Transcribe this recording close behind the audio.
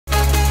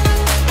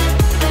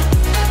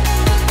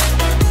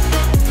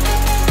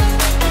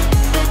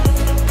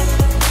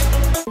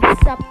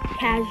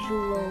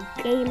casual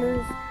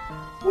gamers.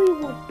 We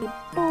will be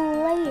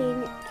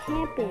playing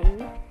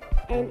camping,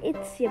 and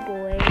it's your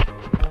boy,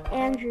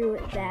 Andrew,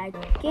 that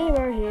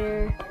gamer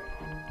here.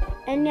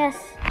 And yes,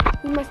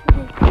 we must be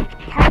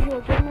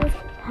casual gamers.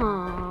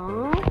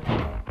 Huh?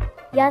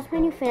 Yeah, it's my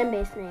new fan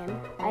base name.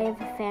 I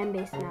have a fan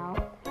base now.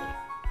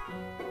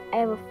 I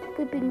have a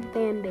flipping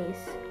fan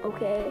base,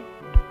 okay?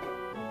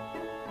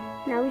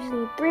 Now we just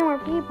need 3 more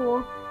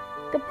people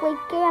to play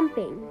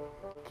camping.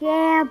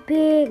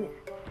 Camping!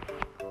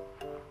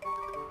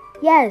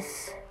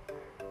 Yes!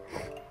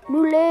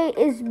 Mule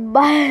is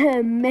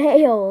by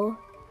male.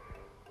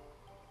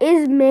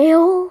 Is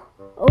male?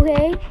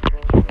 Okay?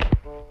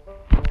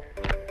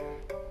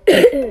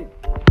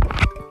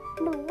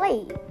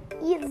 Mule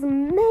is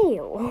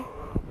male.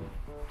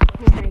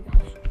 Oh my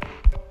gosh.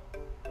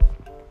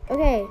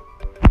 Okay.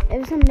 I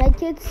have some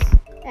medkits.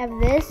 I have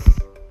this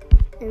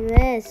and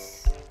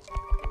this.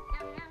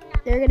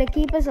 They're gonna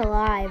keep us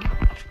alive.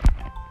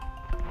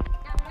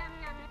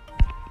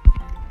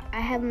 I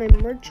have my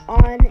merch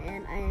on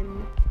and I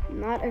am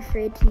not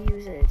afraid to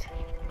use it.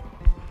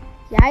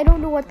 Yeah, I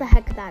don't know what the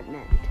heck that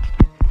meant,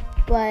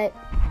 but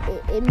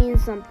it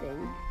means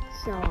something.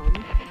 So,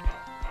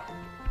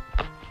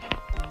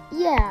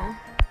 yeah.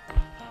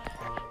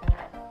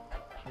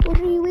 What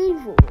are you waiting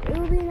for? It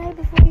will be night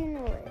before you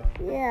know it.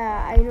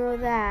 Yeah, I know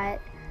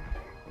that.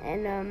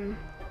 And,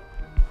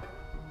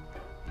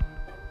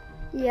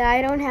 yeah,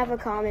 I don't have a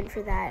comment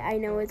for that. I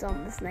know it's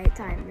almost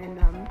nighttime, and,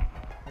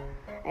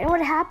 I know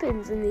what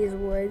happens in these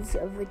woods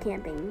of the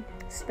camping,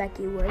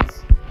 specky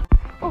woods.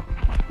 Oh,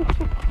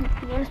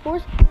 you want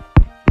spores?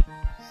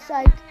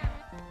 Psych.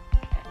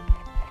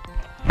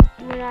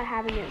 We're not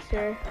having it,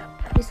 sir.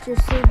 Mr.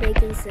 Sir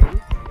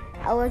Baconson.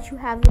 I'll let you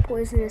have the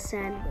poisonous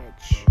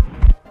sandwich.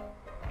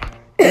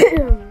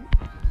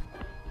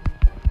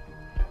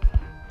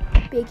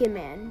 Bacon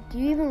Man, do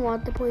you even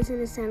want the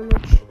poisonous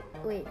sandwich?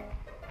 Wait,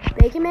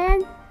 Bacon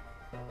Man?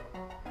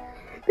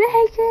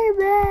 Bacon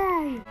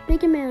Man!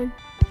 Bacon Man!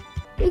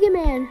 Bacon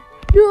Man!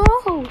 No!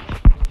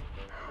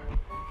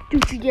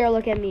 Don't you dare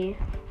look at me.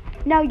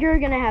 Now you're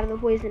gonna have the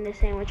poisonous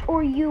sandwich,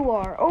 or you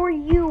are, or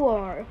you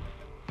are,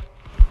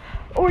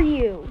 or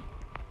you.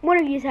 One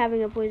of you is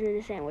having a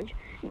poisonous sandwich.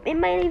 It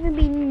might even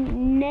be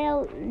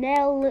Nell_T.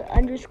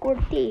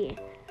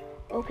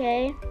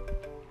 Okay?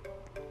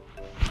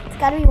 It's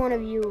gotta be one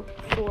of you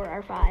 4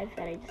 or 5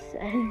 that I just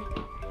said.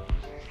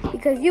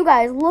 Because you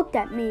guys looked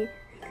at me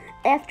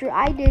after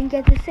I didn't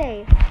get to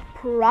say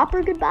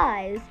proper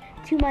goodbyes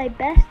to my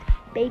best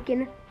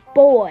bacon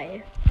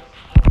boy.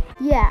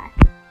 Yeah.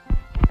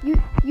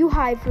 You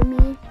hide from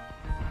me.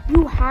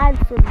 You hide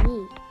from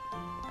me.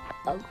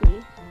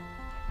 Ugly.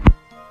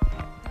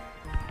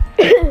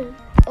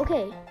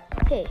 Okay.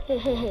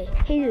 Hey,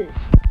 dude.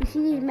 You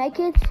see these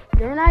medkits?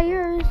 They're not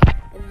yours.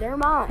 They're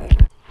mine.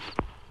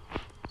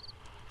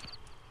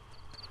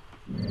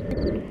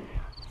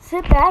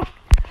 Sit back,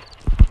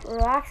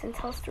 relax, and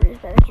tell stories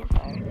by the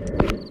campfire.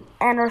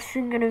 And are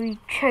soon gonna be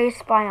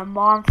chased by a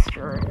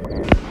monster.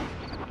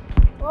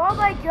 Oh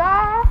my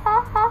god!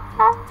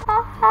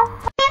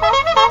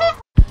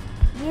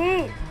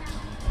 Yeet!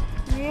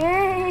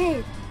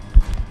 Yeet!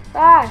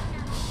 Ah!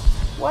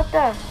 What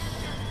the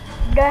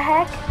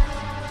heck?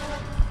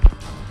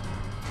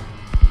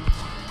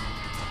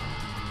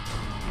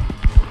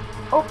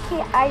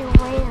 Okay, I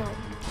ran.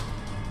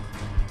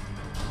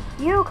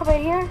 You, come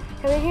right here,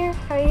 come right here,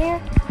 come right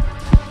here.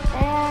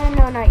 And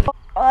no, not you.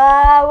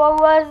 What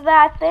was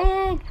that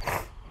thing?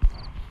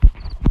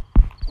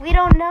 We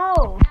don't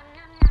know.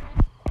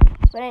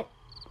 But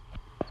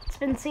it's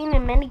been seen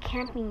in many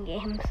camping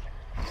games.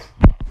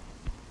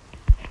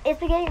 It's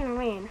beginning to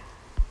rain.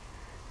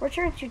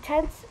 Return to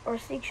tents or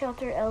seek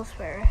shelter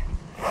elsewhere.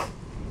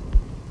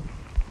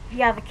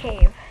 Yeah, the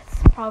cave.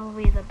 It's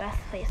probably the best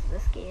place in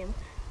this game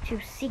to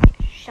seek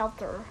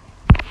shelter.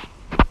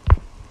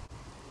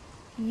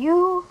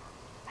 You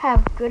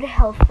have good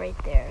health right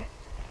there.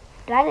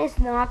 That is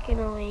not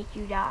gonna make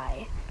you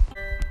die.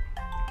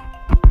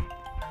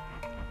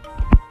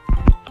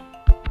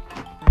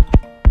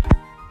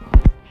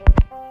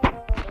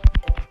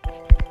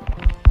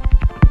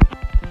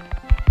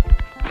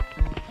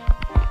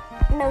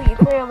 No, you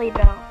clearly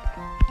don't.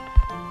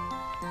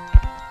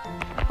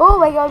 Oh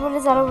my god, what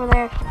is that over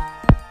there?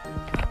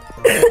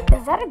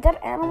 Is that a dead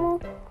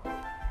animal?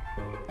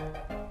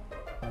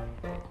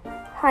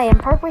 Hi, I'm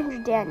Park Ranger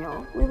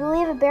Daniel. We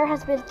believe a bear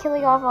has been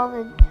killing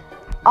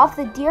off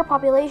the deer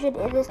population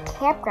in this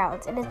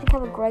campgrounds and has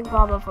become a growing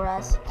problem for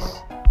us.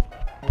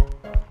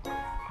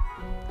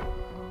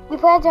 We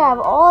plan to have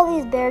all of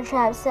these bear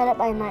traps set up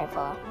by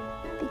nightfall.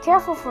 Be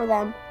careful for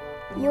them.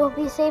 You will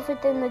be safe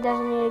within the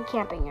designated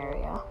camping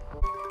area.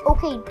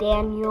 Okay,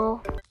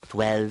 Daniel.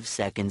 12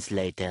 seconds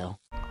later.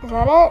 Is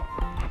that it?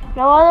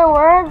 No other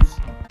words?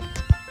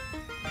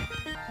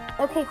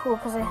 Okay, cool,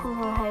 because I think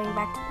I'm heading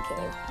back to the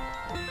cave.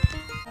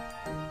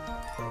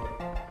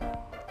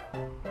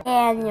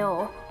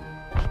 Daniel.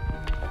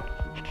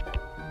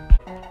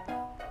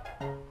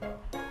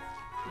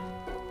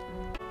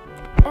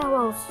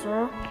 Hello,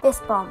 sir.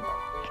 Fist bump.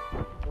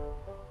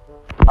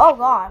 Oh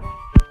god.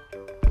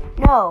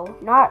 No,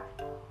 not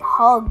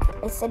hug.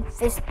 I said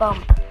fist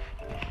bump.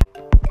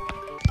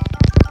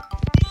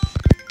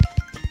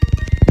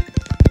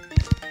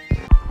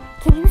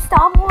 Can you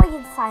stop holding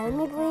it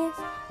silently, please?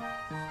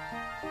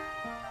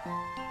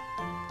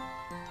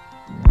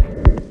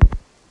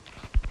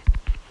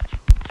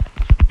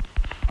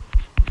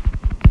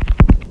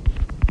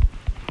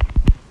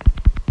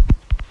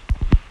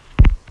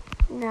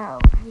 No,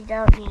 you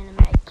don't need a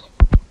med kit.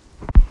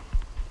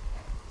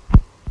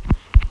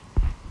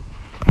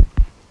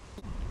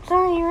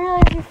 Suddenly you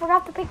realize you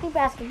forgot the picnic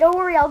basket. Don't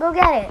worry, I'll go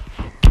get it.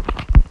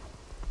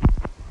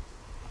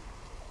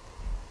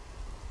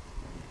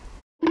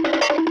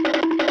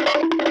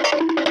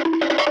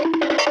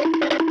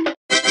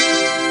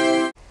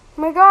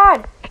 Oh my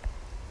god!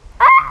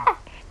 Ah!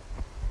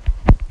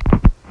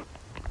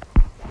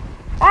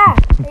 Ah!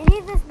 I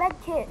need this med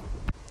kit.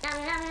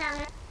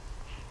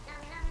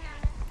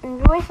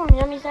 Enjoy some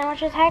yummy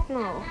sandwiches? Heck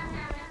no.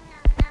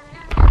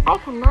 I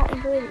cannot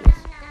enjoy these.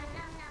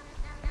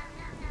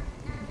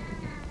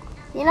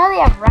 You know they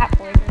have rat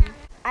poison.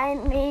 I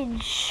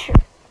made sure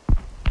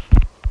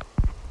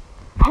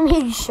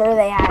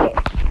they had it.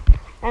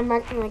 I'm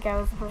acting like I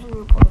was the person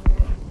who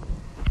poisoned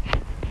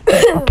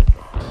it.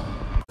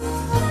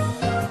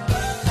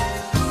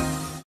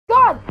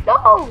 God,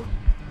 no!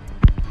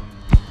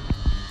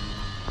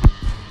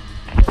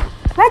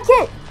 Med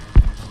kit!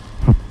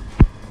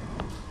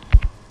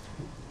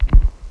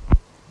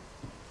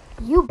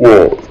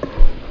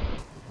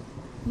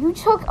 You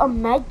took a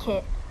med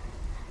kit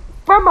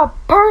from a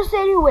person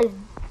who was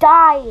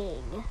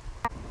dying.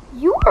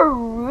 You are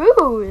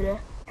rude.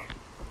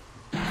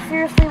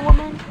 Seriously,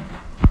 woman?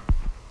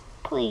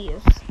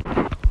 Please.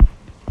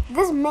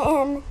 This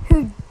man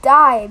who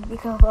died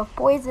because of a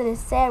poisonous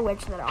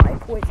sandwich that I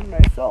poisoned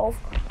myself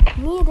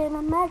needed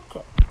a med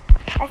kit.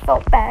 I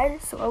felt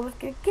bad, so I was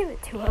going to give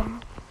it to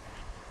him.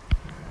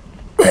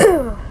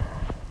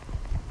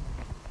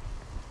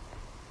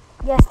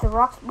 Yes, the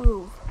rocks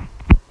move.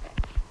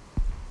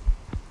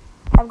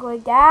 I'm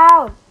going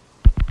down.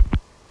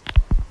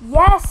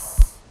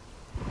 Yes.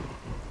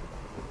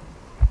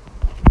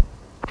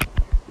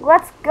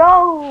 Let's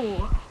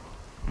go.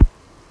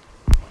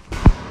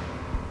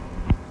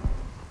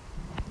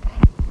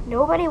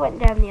 Nobody went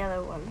down the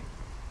other one.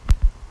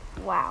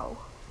 Wow.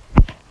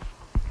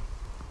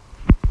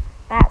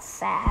 That's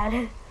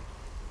sad.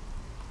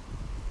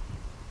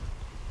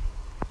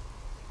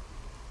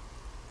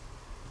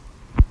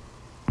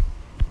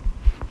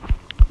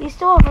 You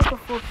still have like a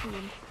full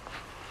team.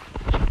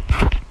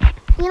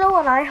 You know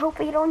what I hope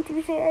we don't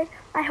do today?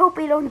 I hope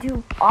we don't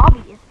do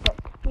obbies, but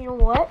you know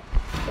what?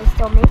 They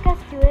still make us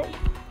do it.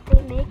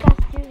 They make us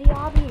do the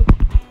obbies.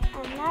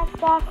 And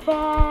that's not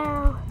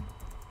fair.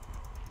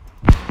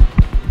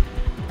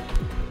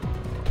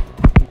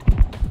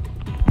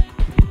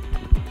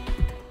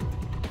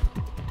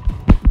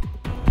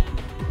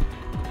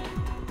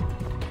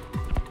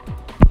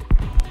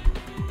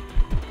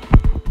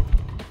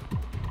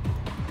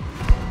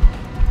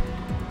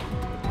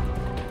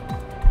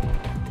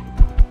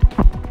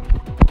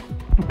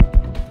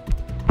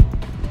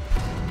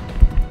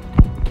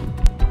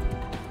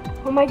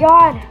 Oh my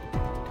god.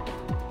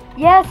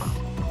 Yes!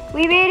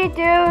 We made it,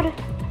 dude!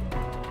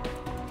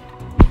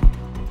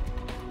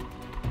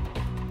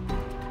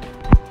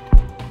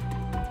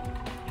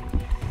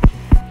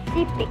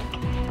 Epic.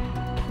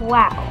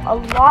 Wow, a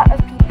lot of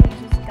people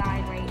just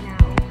died right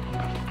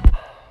now.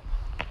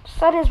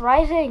 Sun is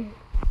rising.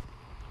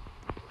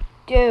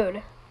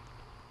 Dude.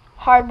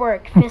 Hard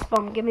work. Fist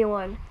bump. Give me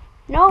one.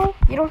 No,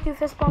 you don't do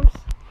fist bumps.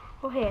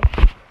 Okay.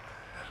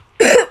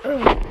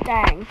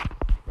 Dang.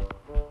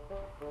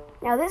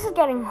 Now this is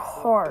getting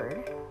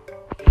hard.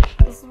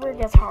 This is where it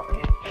gets hard.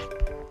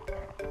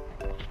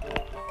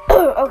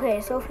 Okay,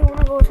 so if we want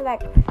to go to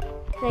that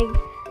thing,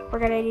 we're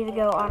gonna need to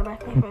go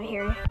automatically from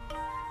here.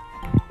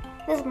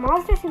 This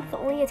monster seems to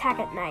only attack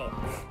at night.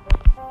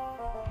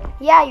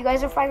 Yeah, you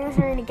guys are finally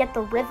starting to get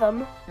the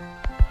rhythm.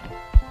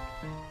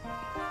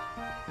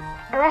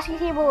 A rescue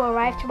team will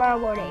arrive tomorrow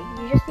morning.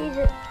 You just need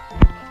to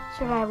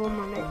survive 1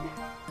 moment.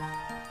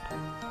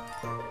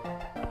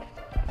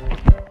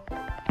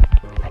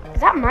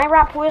 Is that my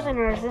rat poison,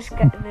 or is this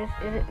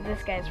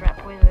guy's rat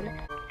poison?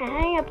 I'm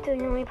heading up to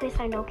the only place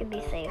I know can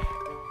be safe.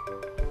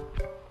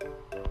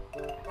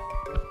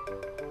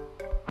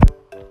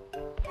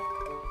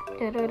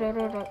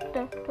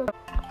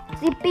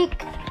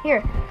 Z-Peak!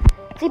 Here.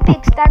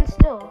 Z-Peak, stand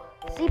still.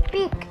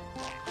 Z-Peak!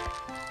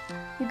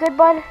 You good,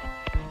 bud?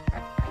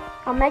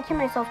 I'll med kit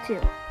myself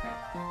too.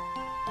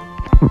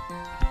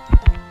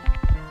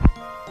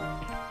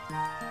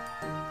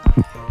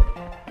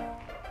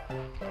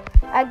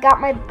 I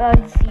got my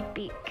bud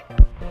Z-Peak.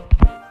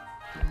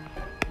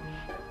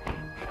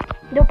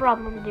 No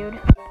problem, dude.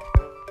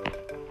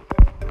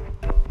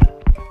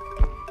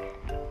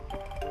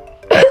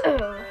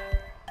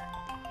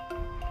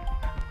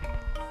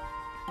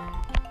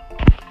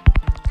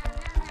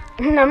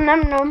 Num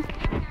num num.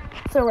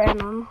 So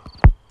random.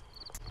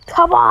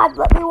 Come on,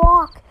 let me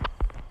walk.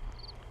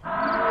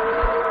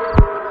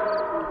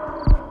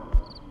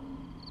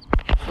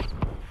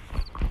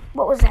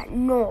 What was that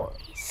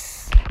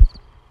noise?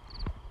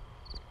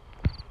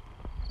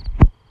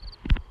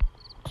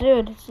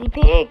 Dude,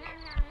 peek.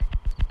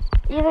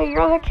 Either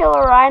you're the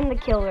killer or I'm the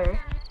killer.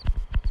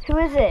 Who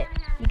is it?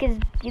 You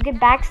can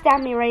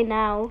backstab me right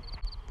now.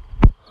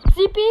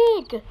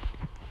 Peek.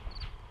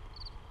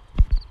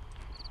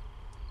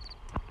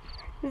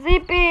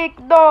 Peek,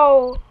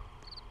 no.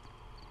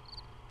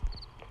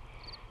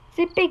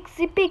 Peek.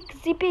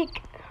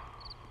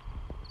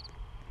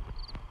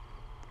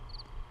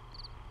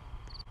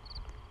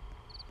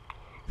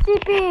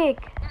 Peek.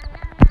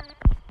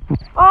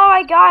 Oh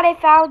my god, I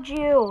found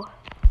you.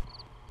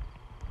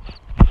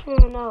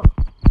 Oh no.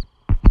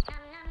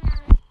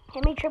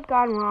 Hammy trip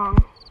gone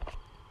wrong.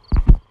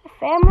 A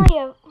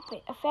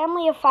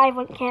family of 5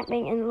 went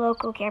camping in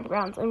local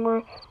campgrounds and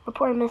were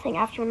reported missing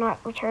after not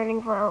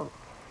returning for a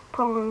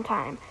prolonged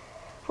time.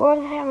 4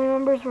 of the family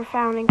members were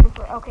found and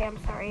confirmed. Okay, I'm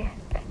sorry.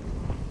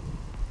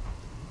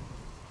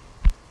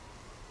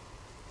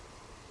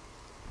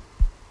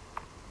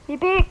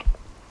 Peek.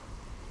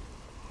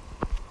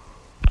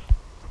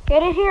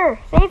 Get it here.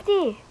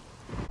 Safety.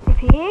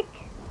 Peek.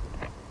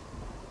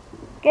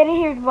 Get it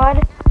here,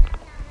 bud.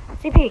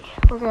 Peek.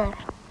 We're good.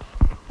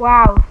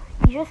 Wow.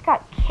 You just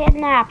got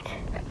kidnapped.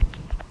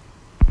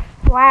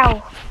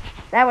 Wow.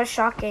 That was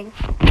shocking.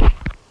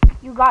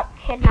 You got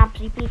kidnapped,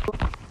 Peek.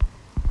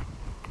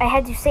 I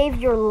had to save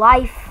your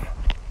life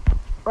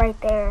right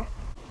there.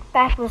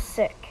 That was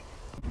sick.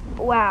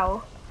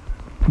 Wow.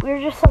 We're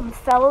just some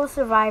fellow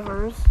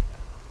survivors.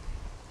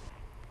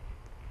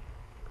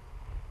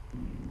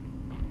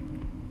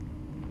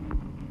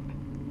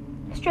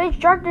 Strange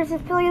darkness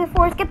is filling the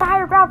forest. Get the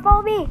higher ground.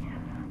 Follow me.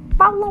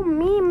 Follow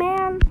me,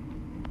 man.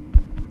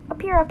 Up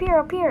here.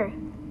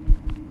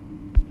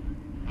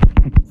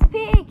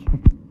 Peek.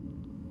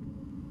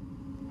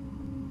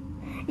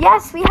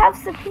 Yes, we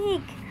have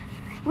Peek.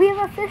 We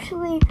have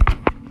officially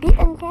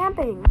beaten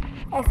camping,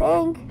 I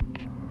think.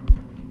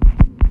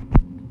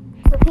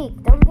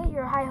 Peek, don't get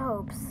your high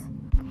hopes.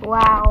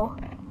 Wow.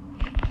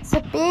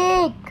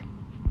 Peek.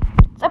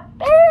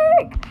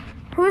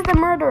 Who's the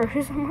murderer?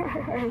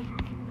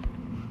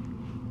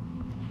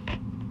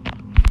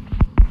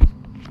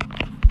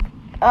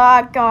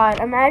 Oh god,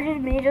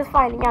 imagine me just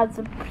finding out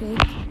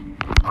Peek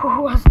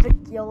who was the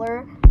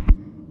killer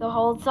the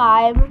whole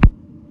time.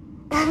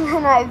 And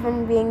then I've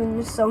been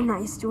being so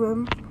nice to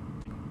him.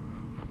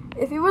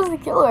 If he was the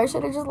killer, I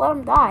should have just let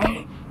him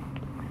die.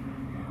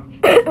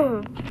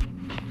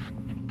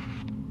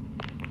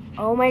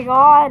 Oh my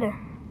god.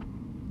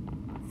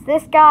 It's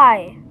this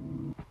guy.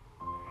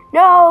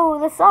 No,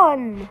 the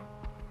sun.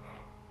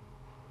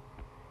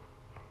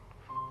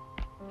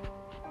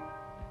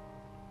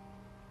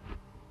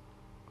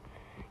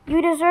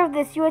 You deserve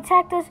this. You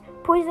attacked us,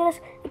 poisoned us,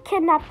 and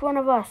kidnapped one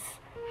of us.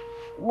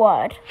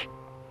 What?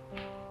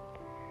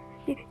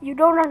 You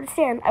don't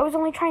understand. I was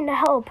only trying to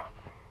help.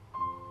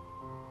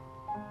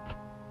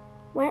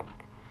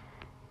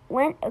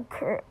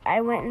 I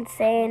went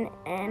insane,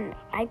 and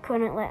I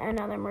couldn't let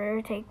another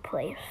murder take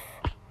place.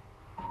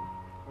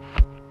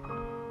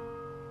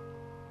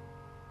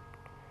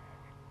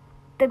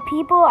 The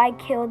people I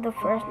killed the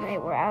first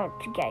night were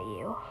out to get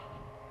you.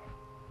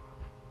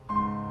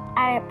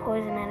 I didn't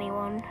poison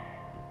anyone.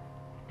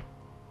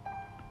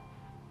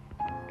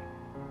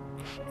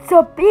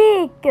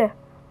 Peek!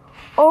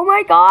 Oh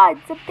my god,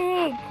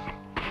 Peek!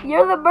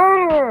 You're the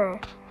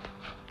murderer!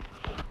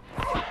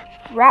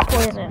 Rat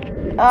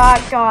poison.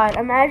 Oh god,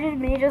 imagine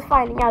me just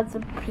finding out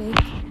Peek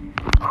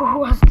who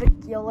was the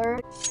killer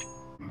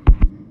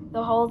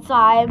the whole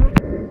time.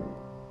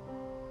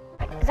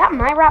 Is that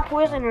my rat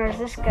poison or is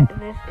this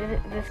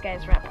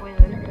guy's rat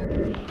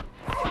poison?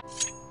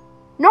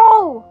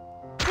 No!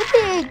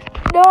 Peek!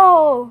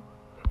 No!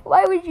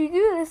 Why would you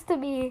do this to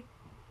me?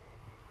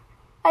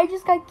 I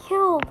just got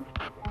killed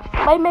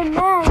by my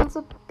man,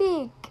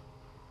 Peek.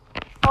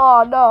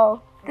 Oh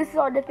no, this is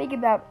hard to think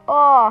about.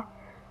 Oh.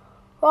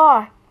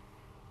 I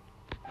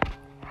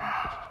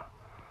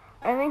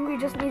think we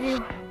just need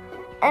to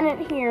end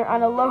it here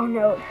on a low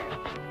note.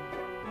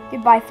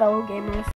 Goodbye, fellow gamers.